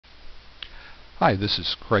Hi, this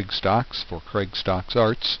is Craig Stocks for Craig Stocks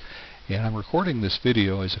Arts, and I'm recording this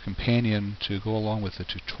video as a companion to go along with the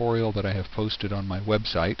tutorial that I have posted on my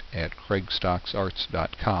website at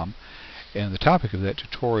craigstocksarts.com. And the topic of that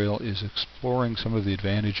tutorial is exploring some of the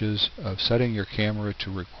advantages of setting your camera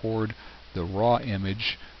to record the raw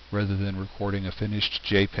image rather than recording a finished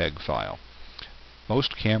JPEG file.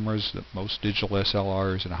 Most cameras, most digital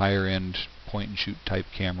SLRs and higher end point-and-shoot type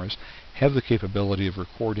cameras have the capability of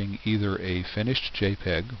recording either a finished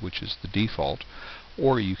JPEG, which is the default,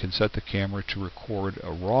 or you can set the camera to record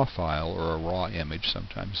a raw file or a raw image,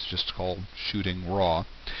 sometimes just called shooting raw.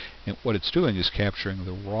 And what it's doing is capturing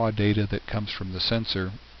the raw data that comes from the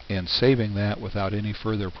sensor and saving that without any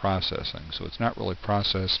further processing. So it's not really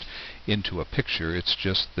processed into a picture, it's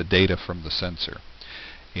just the data from the sensor.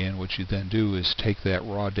 And what you then do is take that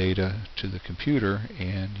raw data to the computer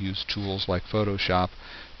and use tools like Photoshop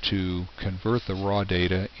to convert the raw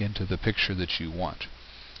data into the picture that you want.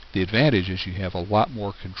 The advantage is you have a lot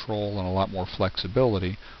more control and a lot more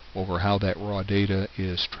flexibility over how that raw data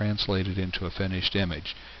is translated into a finished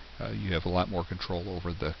image. You have a lot more control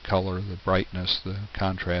over the color, the brightness, the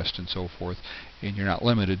contrast, and so forth, and you're not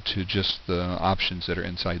limited to just the options that are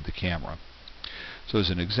inside the camera. So as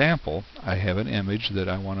an example, I have an image that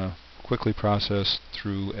I want to quickly process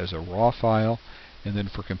through as a raw file, and then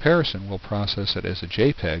for comparison we'll process it as a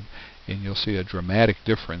JPEG, and you'll see a dramatic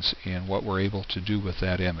difference in what we're able to do with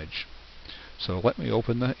that image. So let me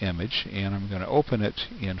open the image, and I'm going to open it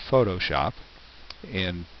in Photoshop.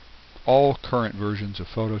 And all current versions of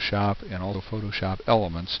Photoshop and all the Photoshop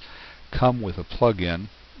elements come with a plug-in.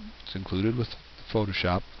 It's included with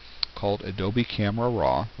Photoshop called Adobe Camera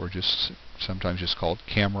Raw, or just sometimes just called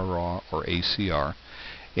Camera Raw or ACR.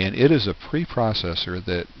 And it is a preprocessor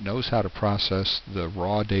that knows how to process the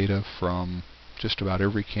raw data from just about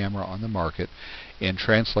every camera on the market and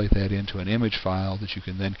translate that into an image file that you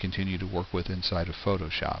can then continue to work with inside of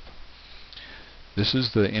Photoshop. This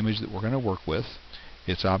is the image that we're going to work with.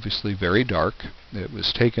 It's obviously very dark. It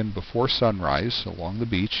was taken before sunrise along the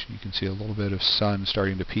beach. You can see a little bit of sun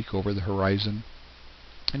starting to peek over the horizon,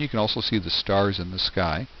 and you can also see the stars in the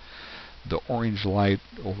sky. The orange light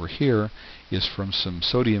over here is from some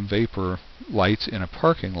sodium vapor lights in a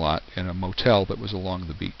parking lot in a motel that was along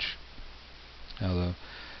the beach. Now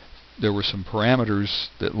there were some parameters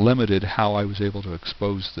that limited how I was able to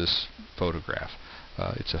expose this photograph.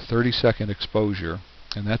 It's a 30-second exposure,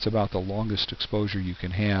 and that's about the longest exposure you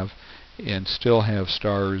can have and still have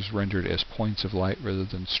stars rendered as points of light rather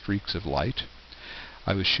than streaks of light.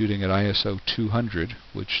 I was shooting at ISO 200,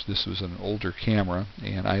 which this was an older camera,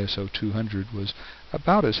 and ISO 200 was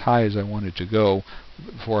about as high as I wanted to go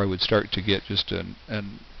before I would start to get just an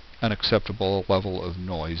unacceptable level of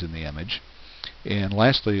noise in the image. And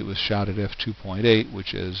lastly, it was shot at f2.8,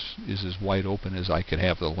 which is as wide open as I could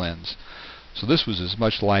have the lens. So this was as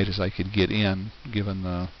much light as I could get in given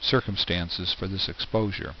the circumstances for this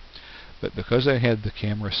exposure. But because I had the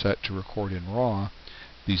camera set to record in RAW,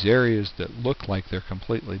 these areas that look like they're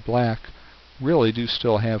completely black really do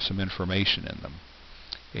still have some information in them.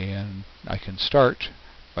 And I can start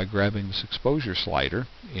by grabbing this exposure slider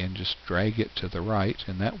and just drag it to the right,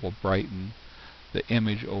 and that will brighten the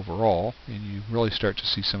image overall, and you really start to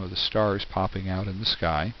see some of the stars popping out in the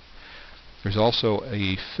sky. There's also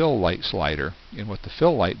a fill light slider, and what the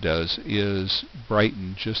fill light does is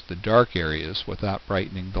brighten just the dark areas without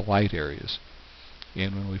brightening the light areas.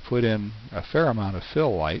 And when we put in a fair amount of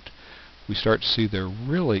fill light, we start to see there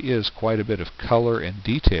really is quite a bit of color and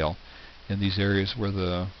detail in these areas where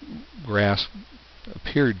the grass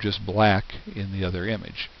appeared just black in the other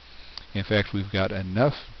image. In fact, we've got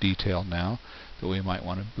enough detail now that we might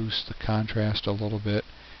want to boost the contrast a little bit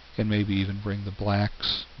and maybe even bring the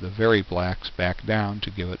blacks, the very blacks, back down to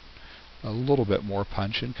give it a little bit more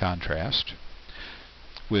punch and contrast.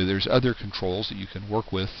 There's other controls that you can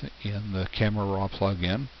work with in the Camera Raw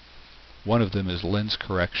plugin. One of them is lens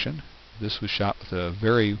correction. This was shot with a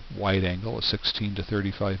very wide angle, a 16 to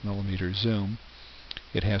 35 millimeter zoom.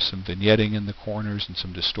 It has some vignetting in the corners and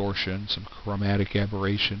some distortion, some chromatic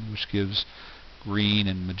aberration, which gives green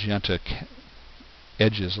and magenta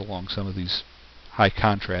edges along some of these high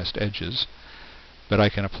contrast edges. But I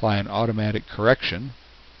can apply an automatic correction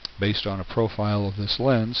based on a profile of this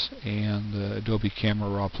lens, and the Adobe Camera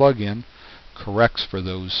Raw plugin corrects for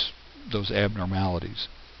those abnormalities.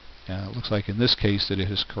 It looks like in this case that it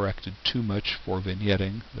has corrected too much for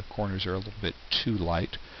vignetting. The corners are a little bit too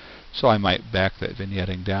light, so I might back that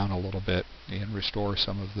vignetting down a little bit and restore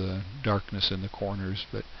some of the darkness in the corners,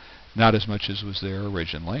 but not as much as was there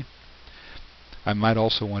originally. I might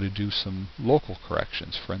also want to do some local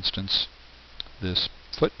corrections. For instance, this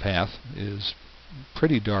footpath is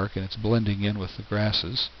pretty dark and it's blending in with the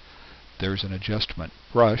grasses, there's an adjustment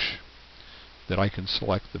brush that I can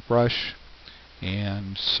select the brush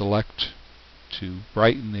and select to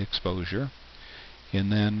brighten the exposure,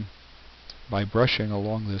 and then by brushing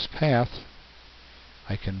along this path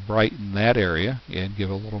I can brighten that area and give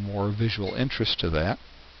a little more visual interest to that.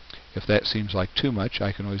 If that seems like too much,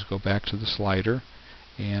 I can always go back to the slider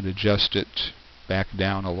and adjust it back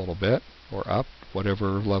down a little bit or up, whatever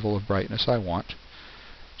level of brightness I want,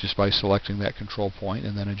 just by selecting that control point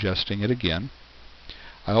and then adjusting it again.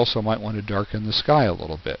 I also might want to darken the sky a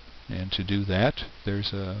little bit, and to do that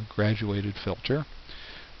there's a graduated filter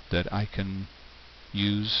that I can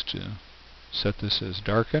use to set this as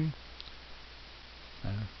darken.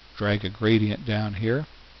 Drag a gradient down here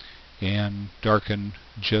and darken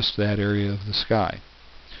just that area of the sky.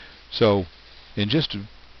 So in just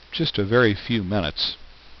a very few minutes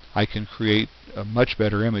I can create a much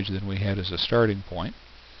better image than we had as a starting point.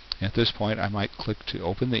 At this point I might click to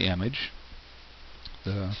open the image.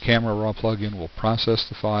 The Camera Raw plugin will process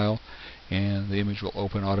the file and the image will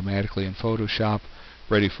open automatically in Photoshop,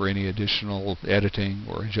 ready for any additional editing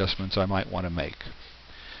or adjustments I might want to make.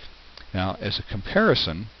 Now, as a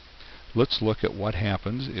comparison, let's look at what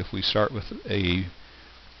happens if we start with a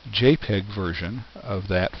JPEG version of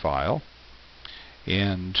that file.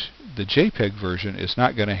 And the JPEG version is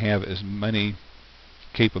not going to have as many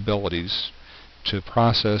capabilities to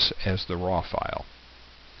process as the RAW file.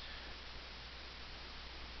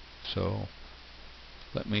 So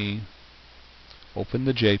let me open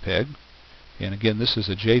the JPEG, and again this is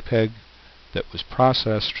a JPEG that was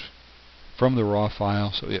processed from the RAW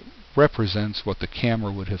file, so it represents what the camera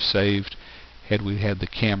would have saved had we had the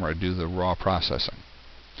camera do the raw processing.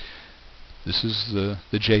 This is the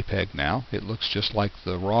JPEG now. It looks just like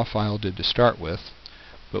the RAW file did to start with,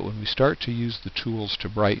 but when we start to use the tools to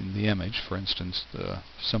brighten the image, for instance the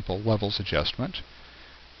simple levels adjustment,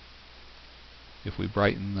 if we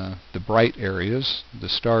brighten the bright areas, the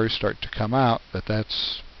stars start to come out, but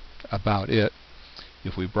that's about it.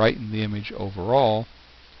 If we brighten the image overall,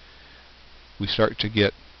 we start to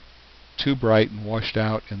get too bright and washed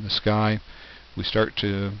out in the sky. We start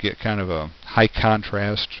to get kind of a high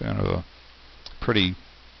contrast, kind of a pretty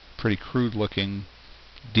crude looking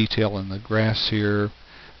detail in the grass here.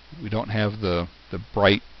 We don't have the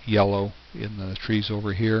bright yellow in the trees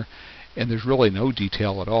over here, and there's really no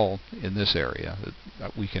detail at all in this area.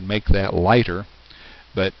 We can make that lighter,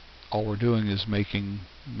 but all we're doing is making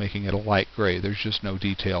it a light gray. There's just no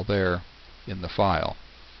detail there in the file.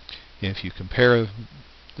 And if you compare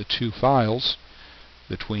the two files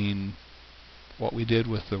between what we did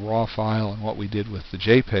with the RAW file and what we did with the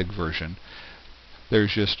JPEG version,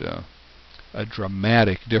 there's just a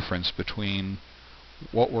dramatic difference between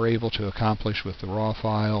what we're able to accomplish with the RAW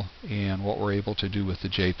file and what we're able to do with the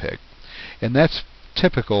JPEG. And that's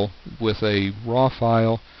typical with a RAW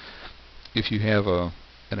file. If you have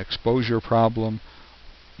an exposure problem,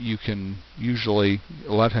 you can usually,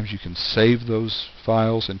 a lot of times you can save those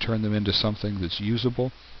files and turn them into something that's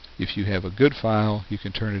usable. If you have a good file, you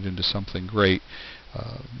can turn it into something great,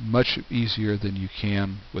 much easier than you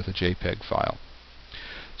can with a JPEG file.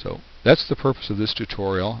 So that's the purpose of this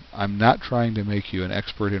tutorial. I'm not trying to make you an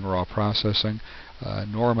expert in RAW processing,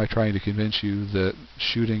 nor am I trying to convince you that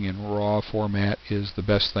shooting in RAW format is the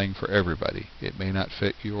best thing for everybody. It may not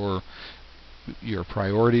fit your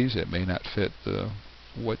priorities, it may not fit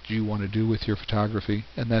what you want to do with your photography,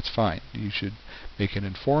 and that's fine. You should make an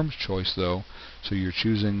informed choice though, so you're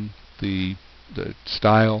choosing the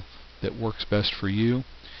style that works best for you.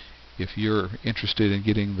 If you're interested in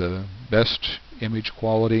getting the best image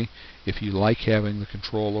quality, if you like having the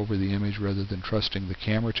control over the image rather than trusting the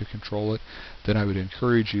camera to control it, then I would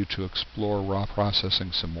encourage you to explore RAW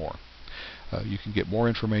processing some more. You can get more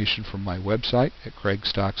information from my website at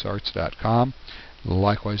craigstocksarts.com.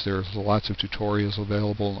 Likewise, there are lots of tutorials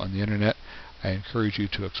available on the internet. I encourage you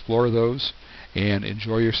to explore those and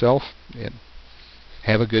enjoy yourself and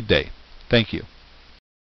have a good day. Thank you.